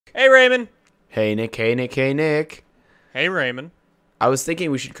Hey, Raymond. Hey Nick, hey Nick, hey Nick. Hey, Raymond. I was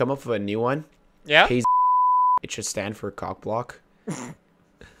thinking we should come up with a new one. Yeah? Hey, it should stand for cock block.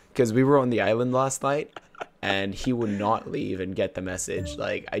 Because we were on the island last night, and he would not leave and get the message.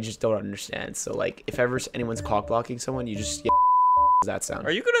 Like, I just don't understand. So, like, if ever anyone's cock blocking someone, you just does that sound?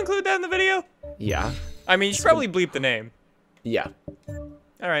 Are you going to include that in the video? Yeah. I mean, you should probably bleep the name. Yeah.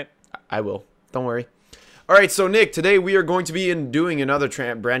 All right. I will. Don't worry. All right, so Nick, today we are going to be doing another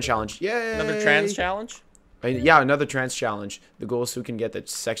brand challenge. Yay! Another trans challenge? Yeah, another trans challenge. The goal is who can get the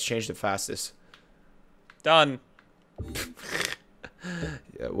sex change the fastest. Done.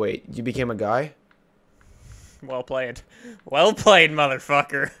 Wait, you became a guy? Well played. Well played,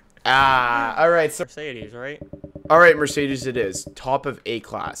 motherfucker. All right. So, Mercedes, right? all right, Mercedes it is. Top of A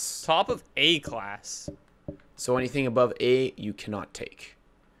class. Top of A class. So anything above A, you cannot take.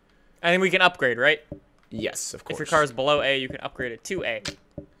 And then we can upgrade, right? Yes, of course. If your car is below A, you can upgrade it to A.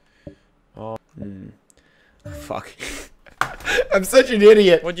 Oh, fuck. I'm such an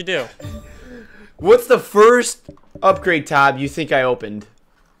idiot. What'd you do? What's the first upgrade tab you think I opened?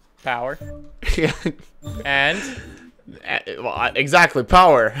 Power. Yeah. And? Well, exactly,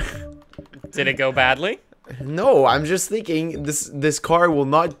 power. Did it go badly? No, I'm just thinking this car will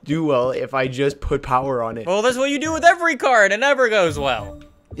not do well if I just put power on it. Well, that's what you do with every car, and it never goes well.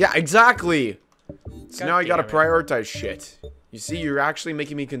 Yeah, exactly. So God now I gotta damn it. prioritize shit. You see, you're actually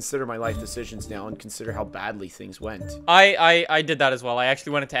making me consider my life decisions now and consider how badly things went. I did that as well. I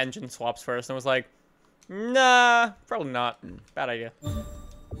actually went into engine swaps first and was like, nah, probably not. Bad idea.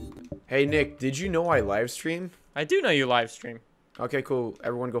 Hey, Nick, did you know I live stream? I do know you live stream. Okay, cool.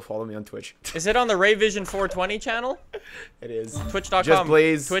 Everyone go follow me on Twitch. Is it on the Rayvision 420 channel? It is. Twitch.com. Just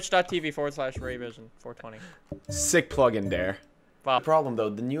Blaze. Twitch.tv/Rayvision420. Sick plug-in there. Wow. The problem, though,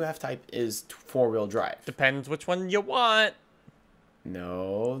 the new F-Type is four-wheel drive. Depends which one you want.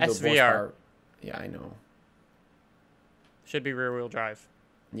 No. The SVR. horsepower- Yeah, I know. Should be rear wheel drive.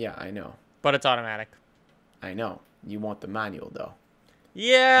 Yeah, I know. But it's automatic. I know. You want the manual, though.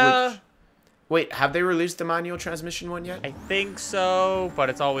 Yeah. Wait, have they released the manual transmission one yet? I think so, but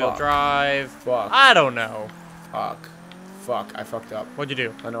it's all-wheel Fuck. drive. Fuck. I don't know. Fuck, I fucked up. What'd you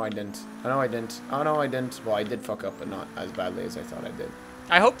do? Oh, no, I didn't. Oh, no, I didn't. Oh, no, I didn't. Well, I did fuck up, but not as badly as I thought I did.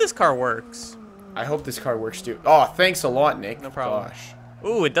 I hope this car works. I hope this car works, too. Oh, thanks a lot, Nick. No problem. Gosh.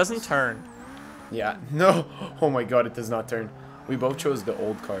 Ooh, it doesn't turn. Yeah. No. Oh, my God, it does not turn. We both chose the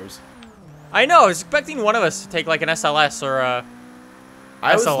old cars. I know, I was expecting one of us to take like an SLS or a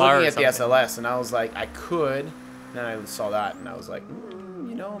I was SLR looking or at the something. SLS, and I was like, I could. Then I saw that, and I was like,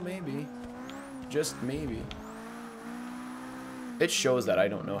 you know, maybe. Just maybe. It shows that I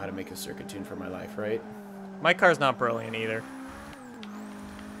don't know how to make a circuit tune for my life, right? My car's not brilliant either.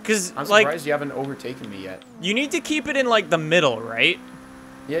 Cause I'm like surprised you haven't overtaken me yet. you need to keep it in like the middle, right?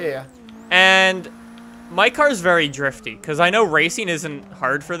 Yeah. And my car's very drifty because I know racing isn't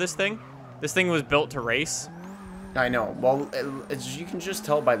hard for this thing. This thing was built to race. I know. Well, you can just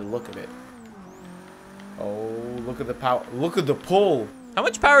tell by the look of it. Oh, look at the power. Look at the pull. How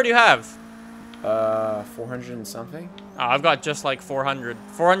much power do you have? 400 and something. Oh, I've got just like 400.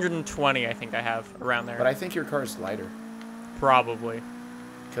 420 I think I have around there. But I think your car is lighter. Probably.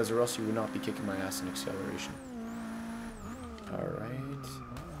 Because or else you would not be kicking my ass in acceleration. Alright.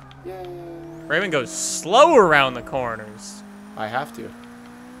 Yay. Raymond goes slow around the corners. I have to.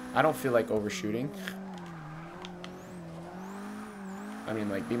 I don't feel like overshooting. I mean,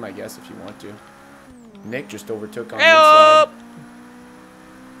 like, be my guest if you want to. Nick just overtook on the Help! inside.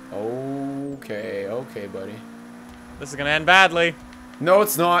 Okay, buddy. This is gonna end badly. No,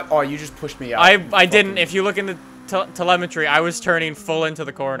 it's not. Oh, you just pushed me out. I didn't. If you look in the telemetry, I was turning full into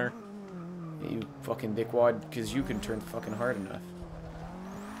the corner. You fucking dickwad, because you can turn fucking hard enough.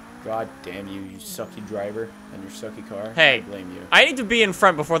 God damn you, you sucky driver and your sucky car. Hey, I blame you. I need to be in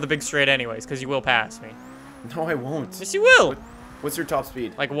front before the big straight anyways, because you will pass me. No, I won't. Yes, you will. What's your top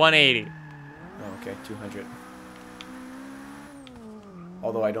speed? Like 180. Oh, okay, 200.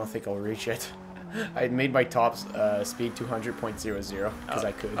 Although I don't think I'll reach it. I made my top speed 200.00 because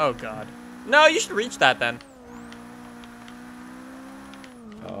I could. Oh, God. No, you should reach that then.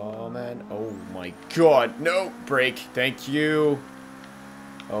 Oh, man. Oh, my God. No, brake. Thank you.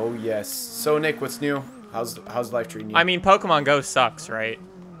 Oh, yes. So, Nick, what's new? How's life treating you? I mean, Pokemon Go sucks, right?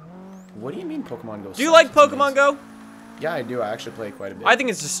 What do you mean Pokemon Go? Do you like Pokemon Go? Yeah, I do. I actually play it quite a bit. I think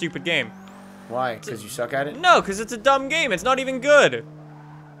it's a stupid game. Why? Because you suck at it? No, because it's a dumb game. It's not even good.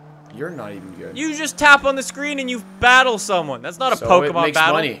 You're not even good. You just tap on the screen and you battle someone. That's not a So Pokemon it makes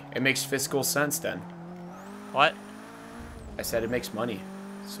battle. money. It makes fiscal sense then. What? I said it makes money.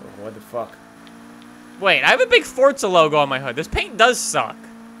 So what the fuck? Wait, I have a big Forza logo on my hood. This paint does suck.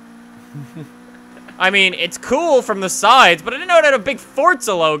 I mean, it's cool from the sides, but I didn't know it had a big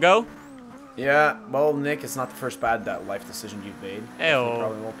Forza logo. Yeah, well, Nick, it's not the first bad life decision you've made. Ew. It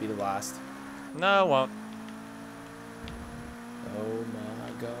probably won't be the last. No, it won't. Oh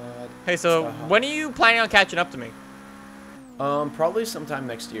my god. Hey, so when are you planning on catching up to me? Probably sometime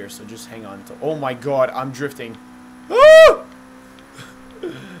next year, so just hang on to. Oh my god, I'm drifting. Ah!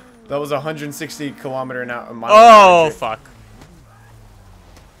 That was 160 kilometer an hour. Oh, fuck.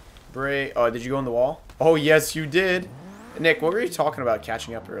 Bray. Oh, did you go on the wall? Oh, yes, you did. Nick, what were you talking about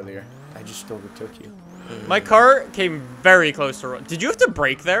catching up earlier? I just overtook you. My car came very close to... Did you have to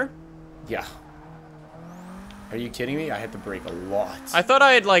brake there? Yeah. Are you kidding me? I had to brake a lot. I thought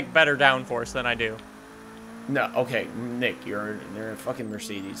I had, like, better downforce than I do. No, okay, Nick, they're a fucking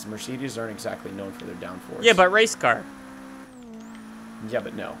Mercedes. Mercedes aren't exactly known for their downforce. Yeah, but race car. Yeah,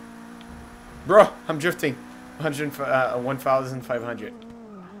 but no. Bro, I'm drifting. 1,500.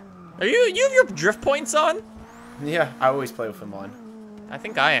 Are you have your drift points on? Yeah, I always play with them on. I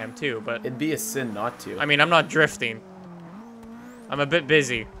think I am too, but It'd be a sin not to. I mean, I'm not drifting. I'm a bit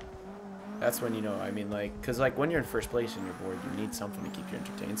busy. That's when you know, I mean, like, because, like, when you're in first place and you're bored, you need something to keep you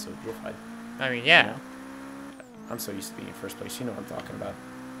entertained, so you'll fight. I mean, yeah. You know? I'm so used to being in first place. You know what I'm talking about.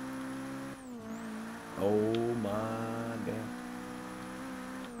 Oh, my damn.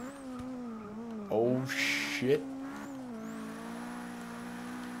 Oh, shit.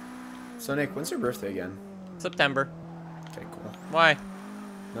 So, Nick, when's your birthday again? September. Okay, cool. Why?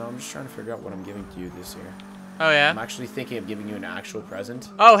 No, I'm just trying to figure out what I'm giving to you this year. Oh, yeah? I'm actually thinking of giving you an actual present.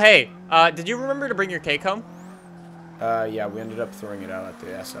 Oh, hey. Did you remember to bring your cake home? Yeah, we ended up throwing it out at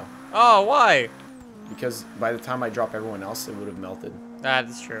the SO. Oh, why? Because by the time I drop everyone else, it would have melted. That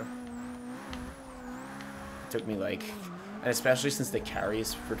is true. It took me like... And especially since the carry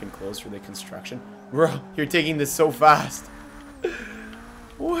is freaking closed for the construction. Bro, you're taking this so fast.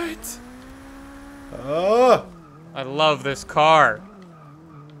 What? Oh! I love this car.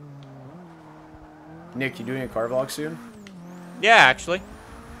 Nick, you doing a car vlog soon? Yeah, actually.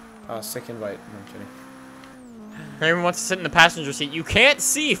 Sick invite. No, I'm kidding. If anyone wants to sit in the passenger seat, you can't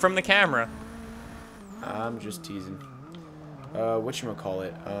see from the camera. I'm just teasing.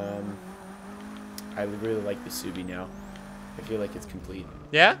 Whatchamacallit? I really like the Subi now. I feel like it's complete.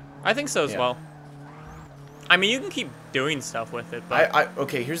 Yeah? I think so as Yeah. well. I mean, you can keep doing stuff with it, but...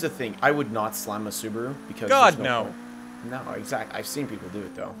 Okay, here's the thing. I would not slam a Subaru because... God, there's no. point. No, exactly. I've seen people do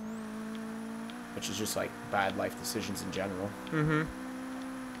it, though. Which is just, like, bad life decisions in general. Mm-hmm.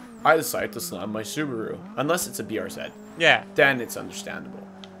 I decided to slam my Subaru. Unless it's a BRZ. Yeah. Then it's understandable.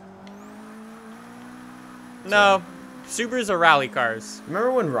 No. Subarus are rally cars.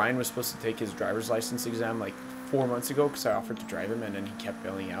 Remember when Ryan was supposed to take his driver's license exam, like, 4 months ago? Because I offered to drive him, and then he kept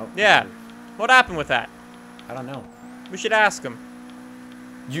bailing out? Yeah. What happened with that? I don't know. We should ask him.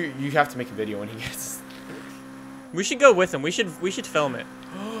 You have to make a video when he gets... We should go with him. We should film it.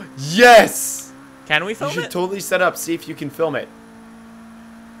 Yes! Can we You film should it? totally set up, see if you can film it.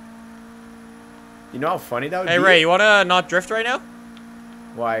 You know how funny that would be? Hey, Ray, you want to not drift right now?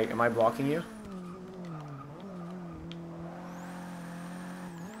 Why? Am I blocking you?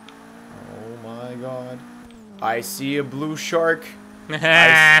 Oh my god. I see a blue shark.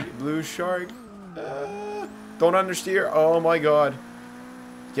 I see a blue shark. Don't understeer. Oh my god.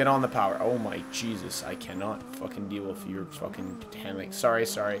 Get on the power. Oh my Jesus. I cannot fucking deal with your fucking handling.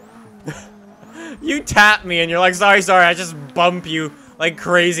 Sorry. You tap me and you're like, sorry, I just bump you like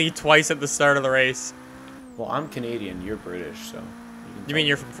crazy twice at the start of the race. Well, I'm Canadian. You're British, so... You mean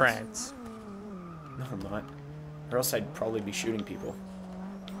you're from France? No, I'm not. Or else I'd probably be shooting people.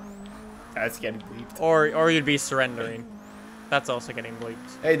 That's getting bleeped. Or you'd be surrendering. That's also getting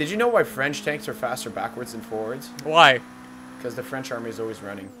bleeped. Hey, did you know why French tanks are faster backwards than forwards? Why? Because the French army is always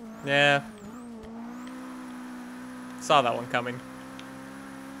running. Yeah. Saw that one coming.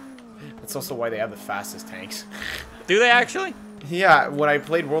 That's also why they have the fastest tanks. Do they actually? Yeah, when I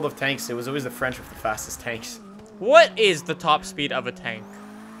played World of Tanks, it was always the French with the fastest tanks. What is the top speed of a tank?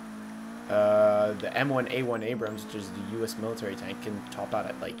 The M1A1 Abrams, which is the U.S. military tank, can top out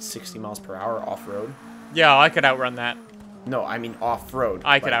at like 60 miles per hour off-road. Yeah, I could outrun that. No, I mean off-road.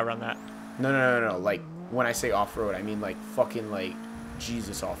 I could outrun that. No. Like, when I say off-road, I mean like fucking like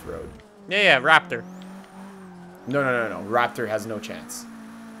Jesus off-road. Yeah, Raptor. No. Raptor has no chance.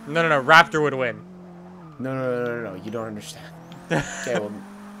 No, Raptor would win. No. You don't understand. Okay, well,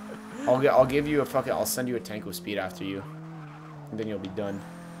 I'll give you a fucking... I'll send you a tank with speed after you. And then you'll be done.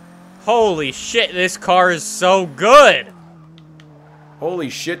 Holy shit, this car is so good! Holy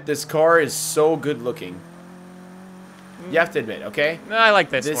shit, this car is so good looking. You have to admit, okay? No, I like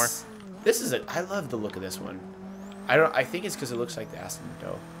this more. This is I love the look of this one. I think it's because it looks like the Aston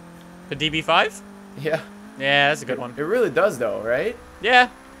though. The DB5? Yeah. Yeah, that's a good one. It really does, though, right? Yeah.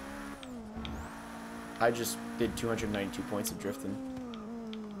 I just did 292 points of drifting.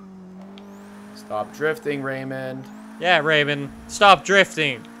 Stop drifting, Raymond. Yeah, Raymond. Stop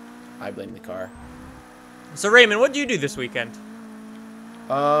drifting. I blame the car. So, Raymond, what did you do this weekend?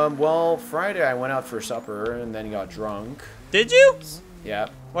 Well, Friday I went out for supper and then got drunk. Did you? Yeah.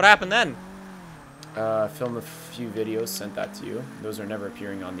 What happened then? Filmed a few videos, sent that to you. Those are never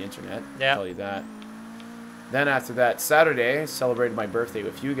appearing on the internet. Yeah. I'll tell you that. Then after that, Saturday, celebrated my birthday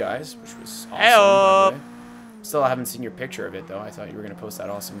with you guys, which was awesome, by the way. Still, I haven't seen your picture of it, though. I thought you were going to post that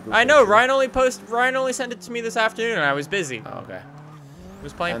awesome group I know, picture. Ryan only sent it to me this afternoon and I was busy. Oh, okay. I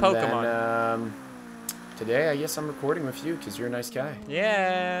was playing And Pokemon. then, today, I guess I'm recording with you because you're a nice guy.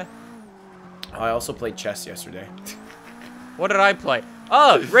 Yeah. I also played chess yesterday. What did I play?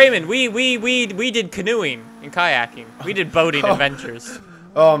 Oh, Raymond, we did canoeing and kayaking. We did boating adventures.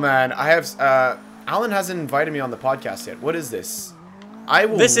 Oh, man. I have... Alan hasn't invited me on the podcast yet. What is this?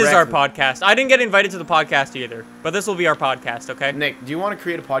 This is our podcast. I didn't get invited to the podcast either, but this will be our podcast, okay? Nick, do you want to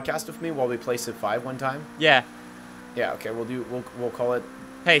create a podcast with me while we play Civ 5 one time? Yeah. Yeah, okay. We'll call it...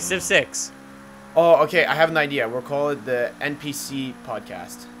 Hey, Civ 6. Oh, okay. I have an idea. We'll call it the NPC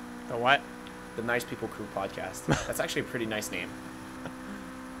podcast. The what? The Nice People Crew podcast. That's actually a pretty nice name.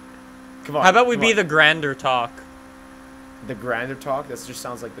 Come on. How about we be the Grander Talk? The Grander Talk? That just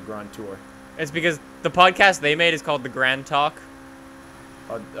sounds like the Grand Tour. It's because the podcast they made is called the Grand Talk.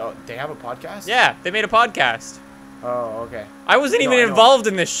 Oh, they have a podcast? Yeah, they made a podcast. Oh, okay. I wasn't even involved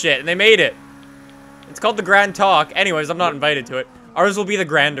in this shit, and they made it. It's called the Grand Talk. Anyways, I'm not invited to it. Ours will be the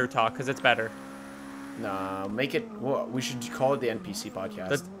Grander Talk, because it's better. Nah, make it... Well, we should call it the NPC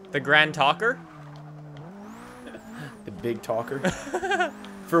podcast. The Grand Talker? The Big Talker.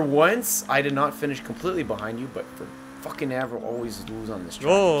 For once, I did not finish completely behind you, but for fucking ever, always lose on this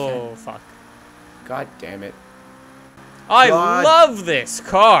track. Oh, fuck. God damn it. I love this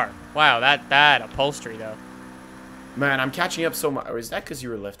car. Wow, that upholstery, though. Man, I'm catching up so much. Or is that because you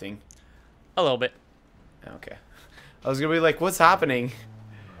were lifting? A little bit. Okay. I was going to be like, what's happening?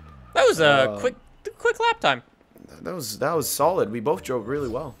 That was a quick lap time. That was solid. We both drove really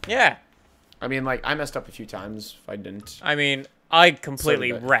well. Yeah. I mean, like, I messed up a few times if I didn't. I mean, I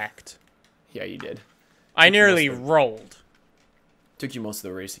completely wrecked. Yeah, you did. I nearly rolled. Took you most of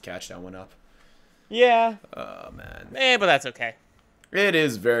the race to catch that one up. Yeah. Oh, man. But that's okay. It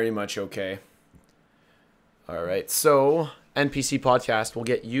is very much okay. All right, so NPC podcast. We'll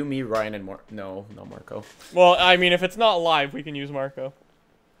get you, me, Ryan, and no, not Marco. Well, I mean, if it's not live, we can use Marco.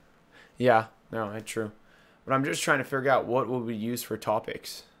 Yeah, no, that's true. But I'm just trying to figure out what would we use for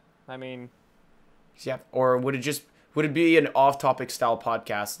topics. I mean, yeah, or would it be an off-topic style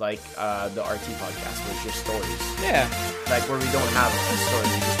podcast like the RT podcast, where it's just stories? Yeah. Like where we don't have a story,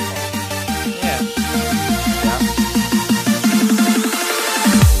 we just talk. Yeah.